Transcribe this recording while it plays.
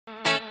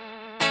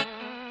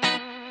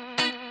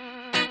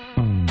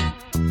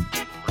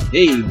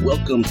Hey,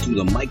 welcome to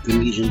the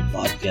Micronesian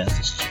Podcast.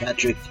 This is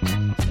Patrick.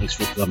 Thanks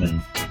for coming.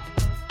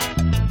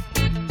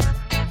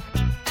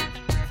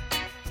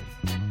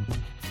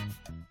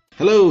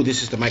 Hello,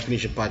 this is the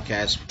Micronesian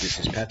Podcast. This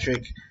is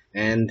Patrick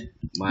and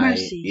my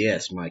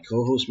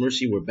co-host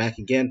Mercy. We're back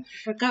again.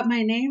 Forgot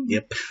my name?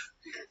 Yep.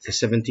 The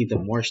 17th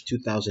of March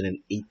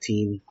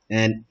 2018,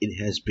 and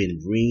it has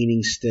been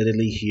raining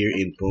steadily here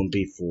in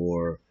Pohnpei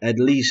for at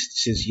least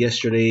since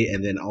yesterday,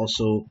 and then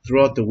also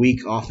throughout the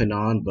week off and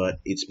on, but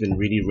it's been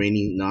really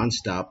raining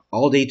nonstop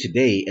all day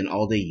today and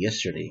all day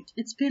yesterday.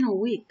 It's been a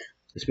week.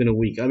 It's been a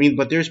week. I mean,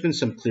 but there's been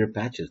some clear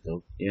patches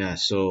though. Yeah,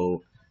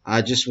 so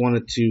I just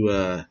wanted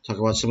to talk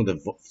about some of the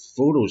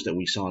photos that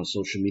we saw on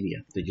social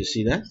media. Did you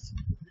see that?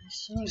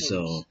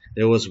 So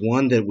there was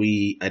one that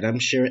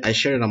I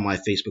shared it on my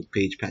Facebook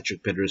page,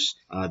 Patrick Pedros.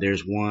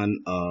 There's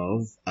one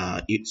of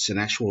it's an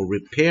actual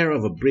repair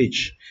of a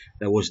bridge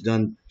that was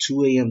done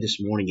 2 a.m.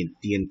 this morning in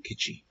Tien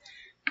Kichi,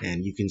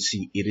 and you can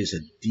see it is a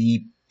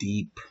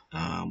deep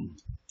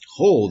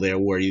hole there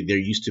where there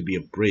used to be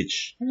a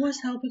bridge. Who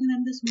was helping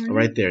them this morning?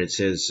 Right there, it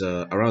says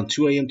around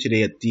 2 a.m.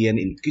 today at Tien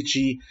in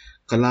Kichi.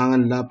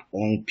 Kailangan lap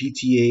ang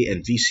PTA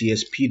and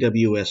VCS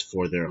PWS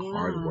for their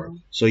hard work.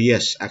 So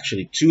yes,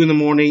 actually 2 in the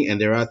morning,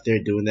 and they're out there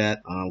doing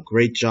that.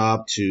 Great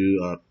job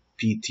to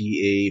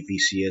PTA,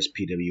 VCS,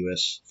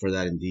 PWS for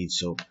that indeed.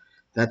 So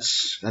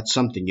that's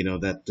something,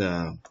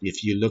 that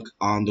if you look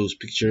on those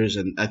pictures,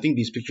 and I think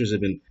these pictures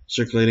have been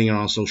circulating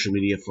around social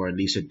media for at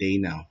least a day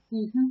now.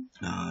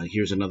 Mm-hmm.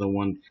 Here's another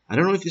one. I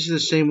don't know if this is the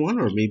same one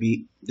or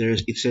maybe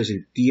it says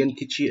in Tien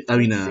Kichi,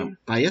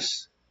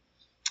 Payas.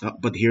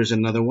 But here's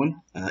another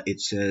one. It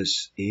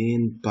says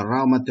in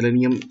Parao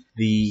Matilenium,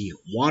 the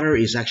water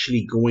is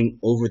actually going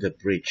over the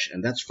bridge,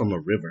 and that's from a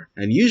river.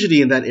 And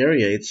usually in that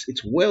area,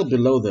 it's well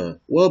below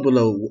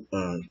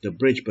the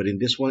bridge, but in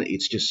this one,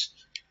 it's just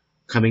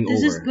coming over.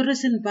 This is good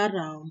as in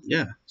Parao.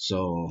 Yeah.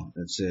 So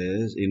it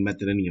says in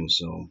Matilenium.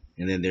 So,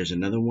 and then there's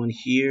another one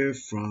here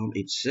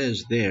it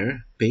says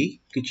there,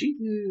 Pohnpei,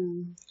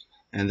 Kichi.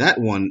 And that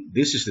one,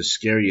 this is the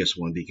scariest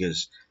one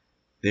because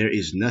there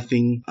is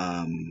nothing.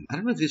 I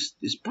don't know if this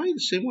is probably the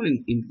same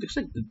one. Looks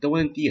like the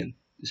one in Tien.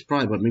 It's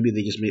probably, but maybe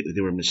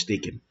they were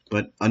mistaken.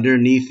 But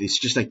underneath, it's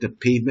just like the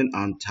pavement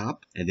on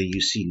top, and then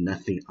you see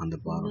nothing on the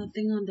bottom.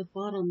 Nothing on the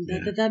bottom.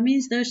 Yeah. That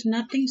means there's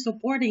nothing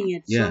supporting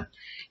it. Yeah. So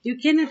you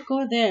cannot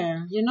go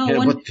there.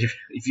 But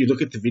if you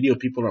look at the video,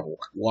 people are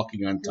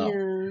walking on top.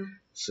 Yeah.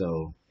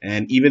 So,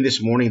 and even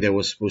this morning, there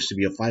was supposed to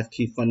be a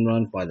 5K fun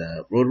run by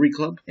the Rotary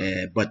Club,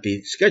 but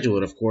they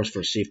scheduled it, of course,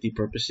 for safety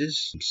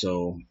purposes.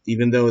 So,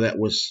 even though it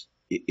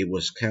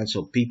was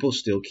canceled, people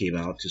still came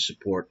out to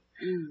support.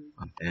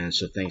 And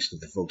so, thanks to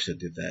the folks that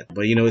did that.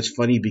 But it's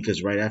funny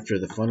because right after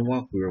the fun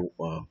walk,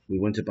 we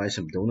went to buy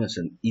some donuts,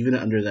 and even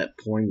under that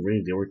pouring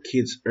rain, there were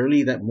kids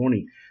early that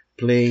morning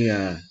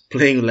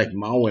playing like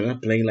Maui,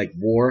 playing like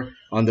war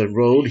on the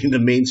road in the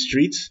main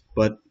streets.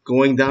 But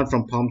going down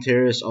from Palm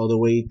Terrace all the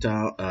way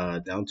down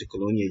to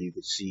Colonia, you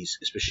could see,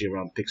 especially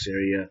around Pix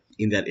area,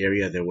 in that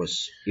area there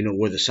was,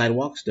 where the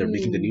sidewalks, they're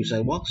making the new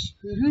sidewalks.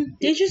 Mm-hmm.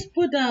 They just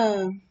put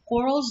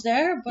corals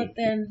there, but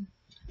then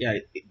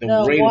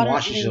the rain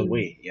washes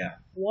away. Yeah,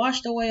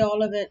 washed away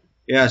all of it.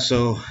 Yeah,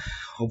 so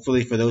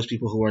hopefully for those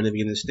people who are living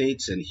in the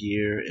States, and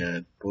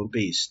here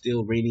Pohnpei is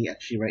still raining.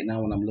 Actually, right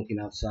now when I'm looking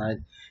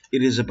outside,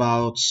 it is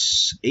about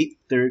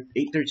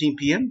 8:13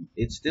 p.m.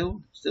 It's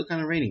still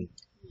kind of raining.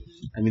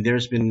 I mean,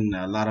 there's been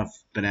a lot of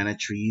banana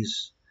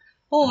trees.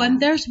 Oh, and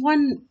there's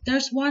one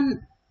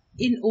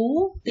in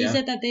U. They Yeah.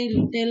 said that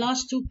they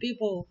lost 2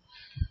 people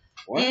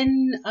What?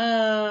 in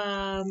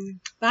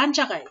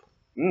Pohnpei.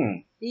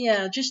 Mm.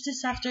 Yeah, just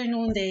this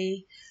afternoon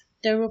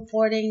they're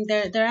reporting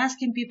they're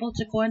asking people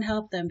to go and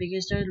help them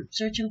because they're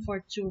searching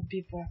for 2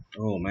 people.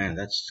 Oh man,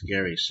 that's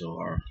scary. So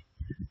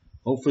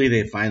hopefully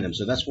they find them.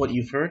 So that's what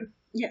you've heard?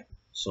 Yeah.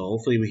 So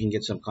hopefully we can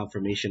get some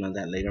confirmation on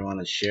that later on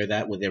and share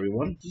that with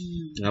everyone.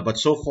 But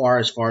so far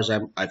as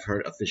I've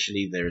heard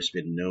officially, there's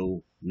been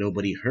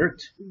nobody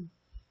hurt.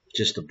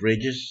 Just the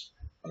bridges,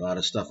 a lot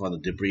of stuff on the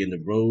debris in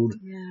the road,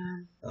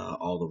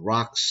 all the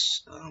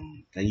rocks.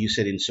 And you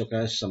said in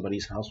Suka,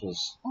 somebody's house was.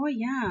 Oh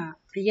yeah.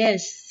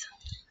 Yes.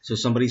 So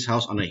somebody's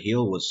house on a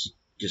hill was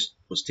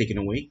taken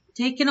away.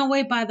 Taken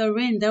away by the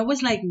rain. There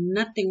was like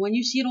nothing. When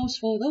you see those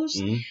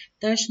photos,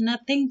 there's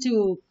nothing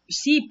to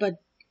see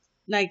but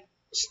like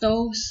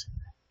stoves,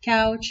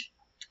 couches,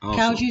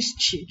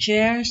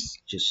 chairs.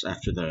 Just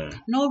after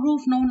No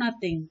roof, no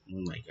nothing.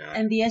 Oh my God.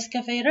 And the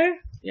excavator?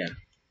 Yeah.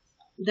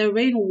 The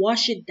rain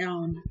washed it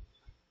down.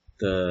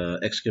 The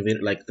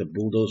excavator, like the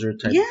bulldozer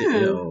type Yeah.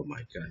 thing? Oh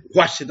my God.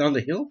 Wash it down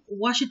the hill?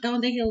 Wash it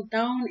down the hill,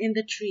 down in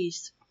the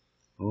trees.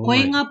 Oh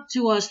Going my. up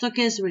to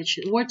Stockes Ridge.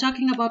 We're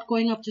talking about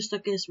going up to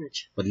Stockes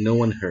Ridge. But no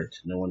one hurt.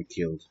 No one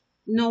killed.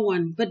 No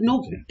one. But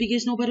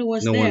because nobody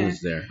was No there. one was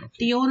there. Okay.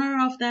 The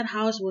owner of that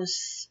house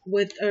was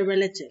with her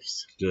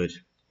relatives. Good.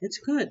 It's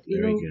good.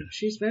 Very good.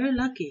 She's very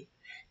lucky.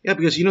 Yeah,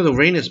 because the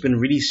rain has been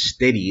really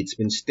steady. It's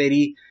been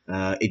steady.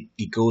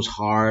 It goes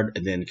hard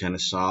and then kind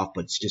of soft,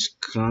 but it's just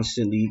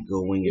constantly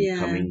going and Yeah,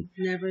 coming.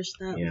 never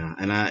stop. Yeah,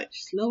 and I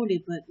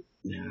Slowly, but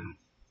yeah,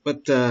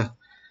 but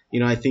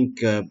I think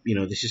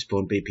this is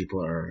Pohnpei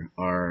people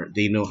are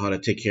they know how to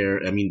take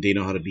care. I mean, they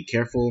know how to be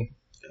careful.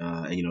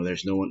 And,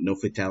 there's no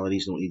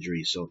fatalities, no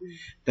injuries. So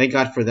thank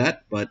God for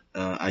that. But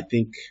I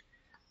think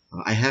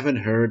I haven't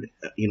heard.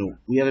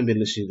 We haven't been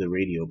listening to the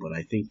radio, but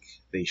I think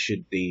they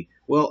should.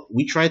 Well,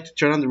 we tried to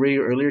turn on the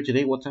radio earlier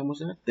today. What time was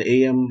that? The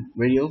AM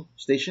radio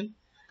station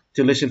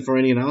to listen for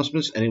any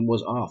announcements, and it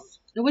was off.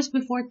 it was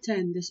before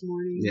 10 this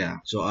morning. Yeah,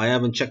 so I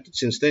haven't checked it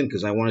since then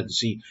because I wanted to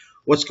see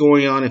what's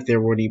going on, if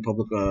there were any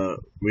public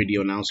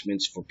radio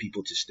announcements for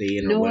people to stay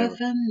in or No whatever.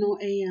 FM, no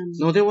AM.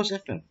 No, there was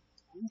FM.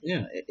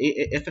 Yeah,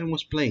 FM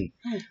was playing,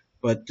 Oh,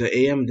 but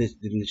AM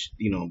didn't.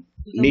 it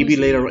Maybe was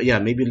later. Yeah,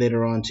 maybe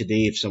later on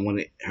today if someone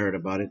heard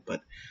about it.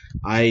 But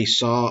I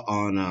saw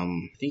on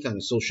I think on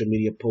a social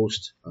media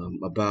post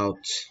about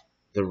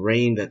the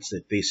rain that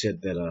they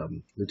said that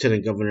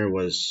Lieutenant Governor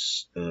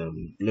was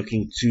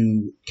looking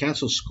to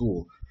cancel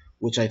school,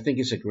 which I think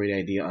is a great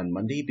idea on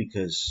Monday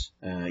because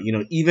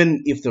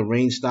even if the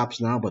rain stops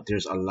now, but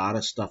there's a lot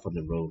of stuff on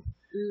the road,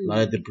 a lot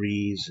of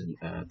debris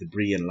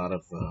and a lot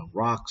of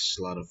rocks,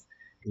 a lot of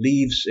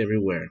leaves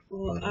everywhere.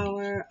 Well, But,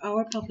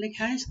 our public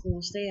high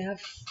schools, they have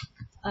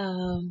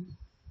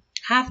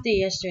half day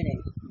yesterday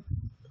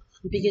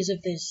because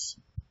of this.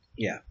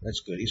 yeah,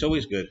 that's good. It's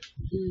always good.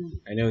 Mm.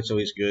 I know it's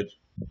always good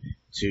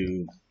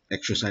to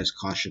exercise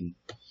caution.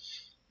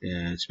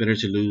 It's better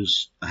to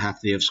lose a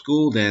half day of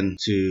school than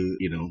to,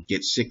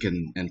 get sick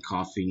and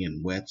coughing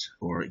and wet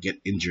or get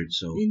injured.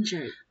 So,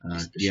 Injured,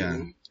 yeah,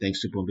 especially.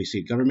 thanks to Pohnpei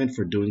State government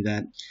for doing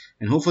that.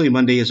 And hopefully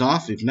Monday is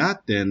off. If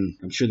not, then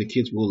I'm sure the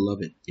kids will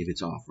love it if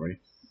it's off, right?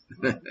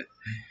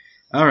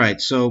 All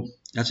right, so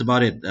that's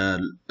about it.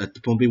 At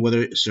the Pohnpei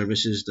Weather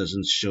Services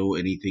doesn't show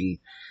anything,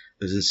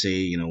 doesn't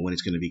say, when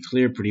it's going to be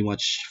clear pretty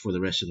much for the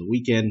rest of the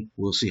weekend.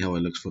 We'll see how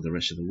it looks for the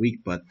rest of the week,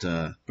 but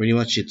pretty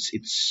much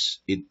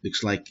it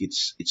looks like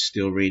it's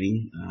still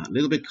raining, a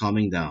little bit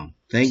calming down.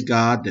 Thank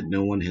God that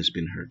no one has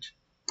been hurt.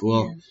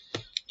 Well,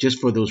 just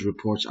for those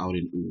reports out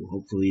in U.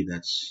 Hopefully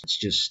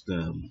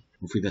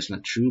hopefully that's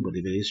not true, but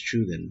if it is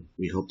true, then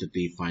we hope that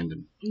they find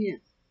them. Yeah.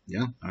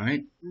 Yeah, all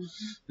right. Mhm.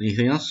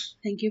 Anything else?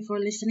 Thank you for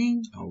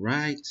listening. All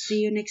right.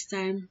 See you next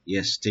time.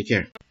 Yes, take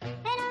care.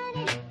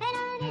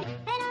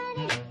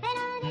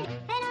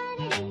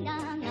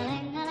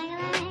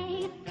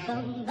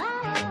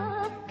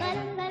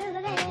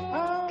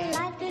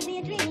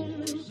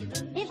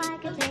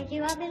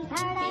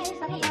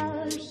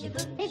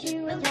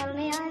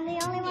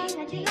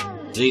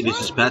 Hey,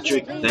 this is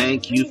Patrick.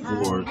 Thank you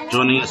for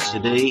joining us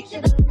today.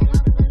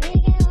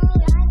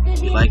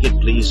 If you like it,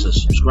 please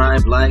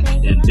subscribe, like,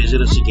 and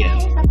visit us again.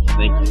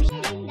 Thank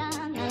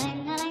you.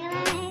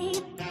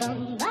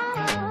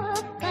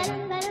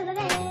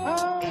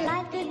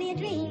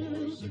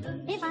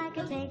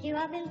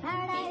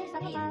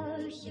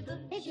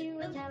 If you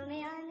would tell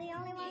me I'm the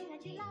only one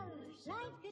that you love.